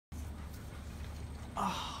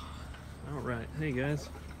Oh, all right, hey guys,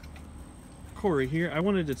 Corey here. I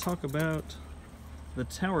wanted to talk about the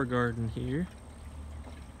tower garden here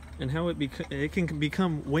and how it can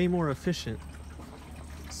become way more efficient.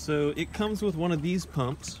 So it comes with one of these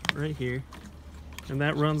pumps right here, and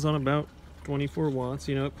that runs on about 24 watts.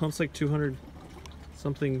 You know, it pumps like 200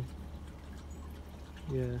 something.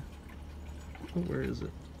 Yeah. Oh, where is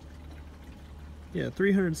it? Yeah,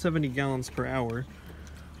 370 gallons per hour.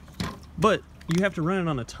 But you have to run it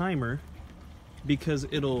on a timer because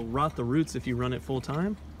it'll rot the roots if you run it full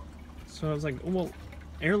time. So I was like, well,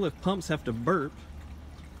 Airlift pumps have to burp,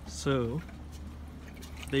 so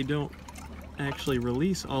they don't actually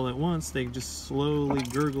release all at once. They just slowly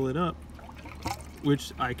gurgle it up,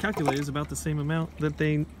 which I calculate is about the same amount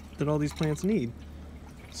that all these plants need.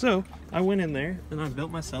 So I went in there and I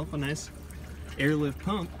built myself a nice Airlift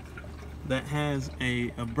pump that has a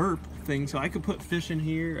burp thing, so I could put fish in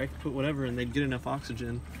here, I could put whatever, and they'd get enough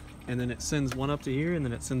oxygen, and then it sends one up to here, and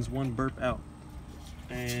then it sends one burp out.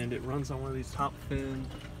 And it runs on one of these top fin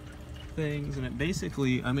things, and it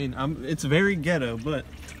basically, I mean, it's very ghetto, but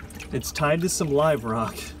it's tied to some live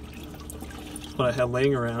rock. That's what I had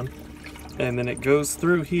laying around. And then it goes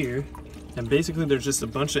through here, and basically there's just a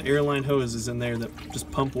bunch of airline hoses in there that just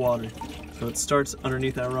pump water. So it starts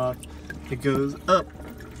underneath that rock, it goes up,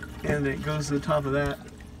 and it goes to the top of that,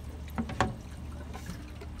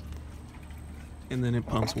 and then it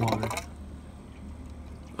pumps water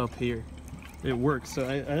up here. It works. So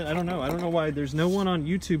I don't know. I don't know why there's no one on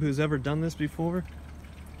YouTube who's ever done this before.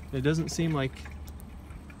 It doesn't seem like,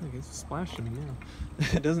 I guess it's splashing now.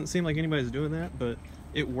 It doesn't seem like anybody's doing that, but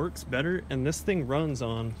it works better. And this thing runs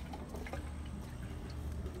on,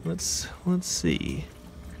 let's see,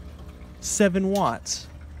 7 watts.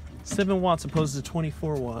 7 watts opposed to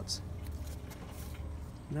 24 watts.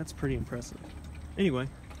 And that's pretty impressive. Anyway,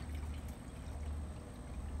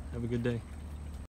 have a good day.